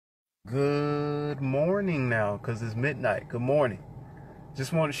Good morning now, because it's midnight. Good morning.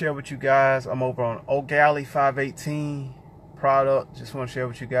 Just want to share with you guys. I'm over on Oak Alley 518 product. Just want to share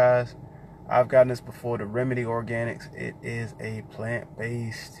with you guys. I've gotten this before, the Remedy Organics. It is a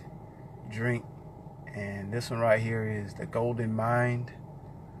plant-based drink. And this one right here is the Golden Mind.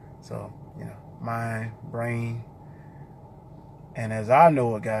 So, mind, brain. And as I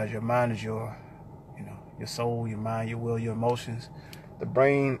know it, guys, your mind is your soul, your mind, your will, your emotions. The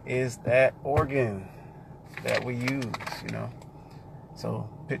brain is that organ that we use. So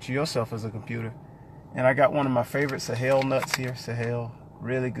picture yourself as a computer. And I got one of my favorite Sahel nuts here. Sahel,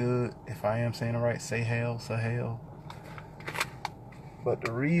 really good. If I am saying it right, Sahel. But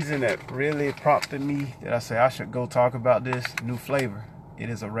the reason that really prompted me that I say I should go talk about this new flavor,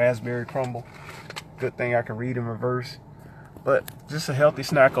 it is a raspberry crumble. Good thing I can read in reverse. But just a healthy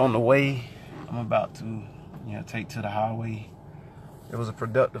snack on the way. I'm about to take to the highway. It was a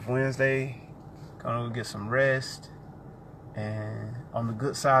productive Wednesday. Gonna get some rest. And on the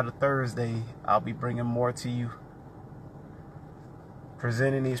good side of Thursday, I'll be bringing more to you.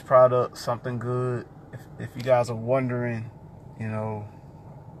 Presenting these products, something good. If you guys are wondering,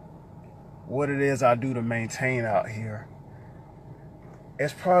 what it is I do to maintain out here,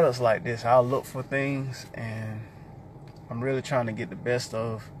 it's products like this. I'll look for things, and I'm really trying to get the best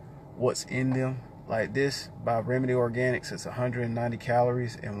of what's in them. Like this by Remedy Organics, it's 190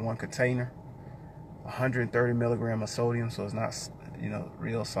 calories in one container, 130 milligrams of sodium, so it's not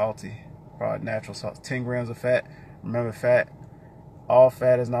real salty, probably natural salt. 10 grams of fat. Remember, all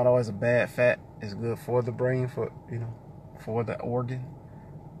fat is not always a bad fat. It's good for the brain, for the organ.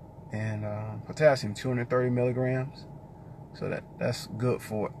 And potassium, 230 milligrams, so that's good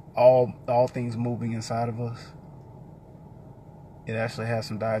for all things moving inside of us. It actually has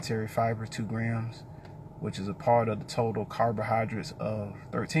some dietary fiber, 2 grams, which is a part of the total carbohydrates of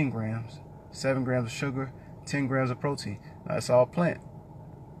 13 grams, 7 grams of sugar, 10 grams of protein. Now, it's all plant.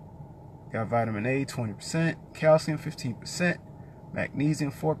 Got vitamin A, 20%, calcium, 15%,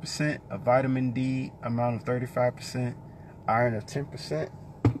 magnesium, 4%, a vitamin D amount of 35%, iron of 10%.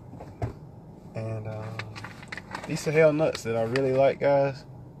 And these Sahel nuts that I really like, guys,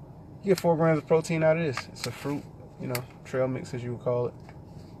 you get 4 grams of protein out of this. It's a fruit, trail mix, as you would call it.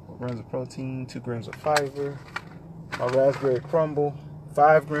 4 grams of protein, 2 grams of fiber. My raspberry crumble,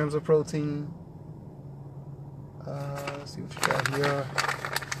 5 grams of protein. Let's see what you got here.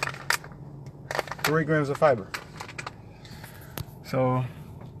 3 grams of fiber. So,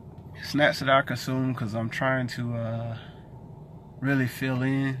 snacks that I consume because I'm trying to really fill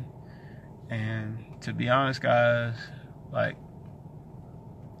in. And to be honest, guys, like,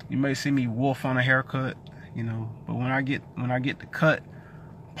 you may see me wolf on a haircut, but when I get the cut,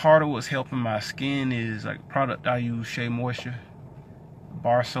 part of what's helping my skin is like product I use, Shea Moisture,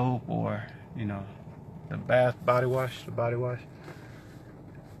 bar soap, or the body wash.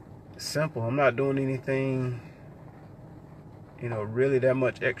 It's simple. I'm not doing anything really that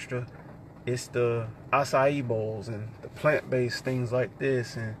much extra. It's the acai bowls and the plant-based things like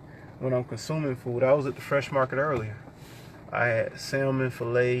this. And when I'm consuming food, I was at the fresh market earlier. I had salmon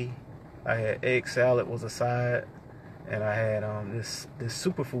fillet, I had egg salad was a side, and I had this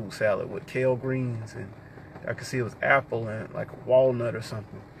superfood salad with kale greens, and I could see it was apple and like walnut or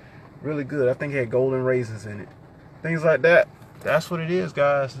something. Really good. I think it had golden raisins in it. Things like that. That's what it is,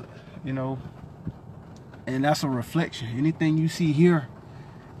 guys. And that's a reflection. Anything you see here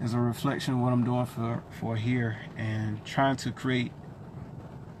is a reflection of what I'm doing for here, and trying to create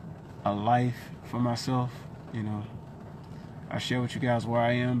a life for myself. I share with you guys where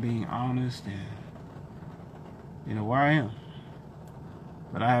I am, being honest, and where I am.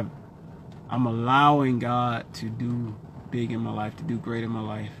 But I'm allowing God to do big in my life, to do great in my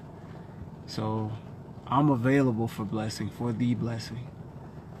life. So I'm available for blessing, for the blessing.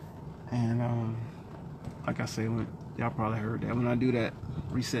 And like I said, y'all probably heard that, when I do that,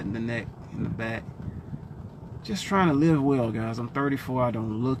 resetting the neck and the back, just trying to live well, guys. I'm 34. I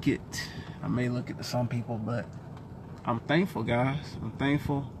don't look it. I may look it to some people, but I'm thankful, guys. I'm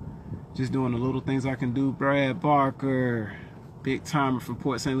thankful. Just doing the little things I can do. Brad Barker, big timer from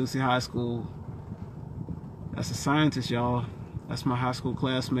Port St. Lucie High School. That's a scientist, y'all. That's my high school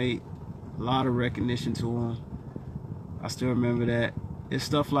classmate. A lot of recognition to him. I still remember that. It's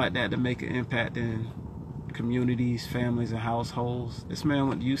stuff like that make an impact in communities, families, and households. This man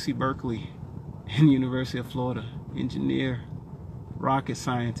went to UC Berkeley and University of Florida. Engineer, rocket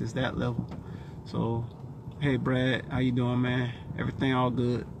scientist, that level. So, hey Brad, how you doing, man? Everything all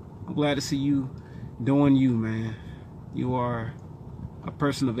good. I'm glad to see you doing you, man. You are a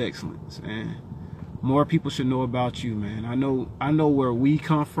person of excellence, and more people should know about you, man. I know where we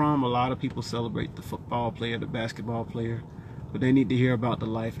come from. A lot of people celebrate the football player, the basketball player, but they need to hear about the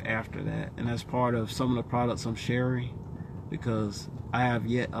life after that. And that's part of some of the products I'm sharing, because I have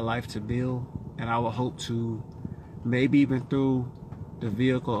yet a life to build, and I will hope to, maybe even through the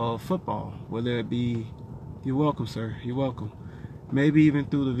vehicle of football, whether it be, you're welcome, sir, you're welcome, maybe even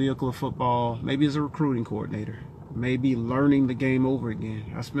through the vehicle of football, maybe as a recruiting coordinator, maybe learning the game over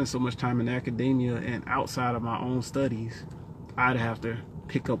again. I spent so much time in academia and outside of my own studies, I'd have to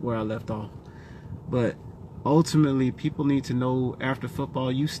pick up where I left off. But ultimately, people need to know after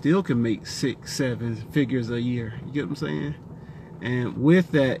football, you still can make 6-7 figures a year. You get what I'm saying? And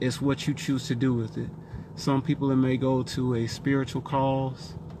with that, it's what you choose to do with it. Some people, it may go to a spiritual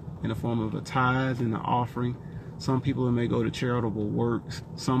cause in the form of a tithe and an offering. Some people, it may go to charitable works.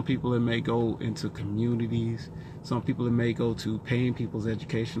 Some people, it may go into communities. Some people, it may go to paying people's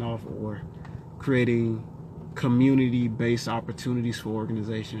education off or creating community-based opportunities for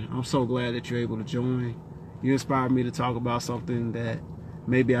organization. I'm so glad that you're able to join. You inspired me to talk about something that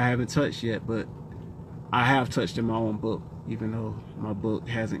maybe I haven't touched yet, but I have touched in my own book, even though my book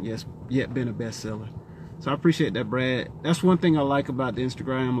hasn't yet been a bestseller. So I appreciate that, Brad. That's one thing I like about the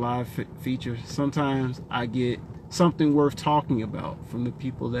Instagram live feature. Sometimes I get something worth talking about from the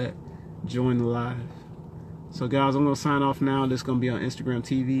people that join the live. So guys, I'm going to sign off now. This is going to be on Instagram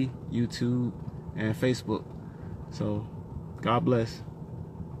TV, YouTube, and Facebook. So God bless.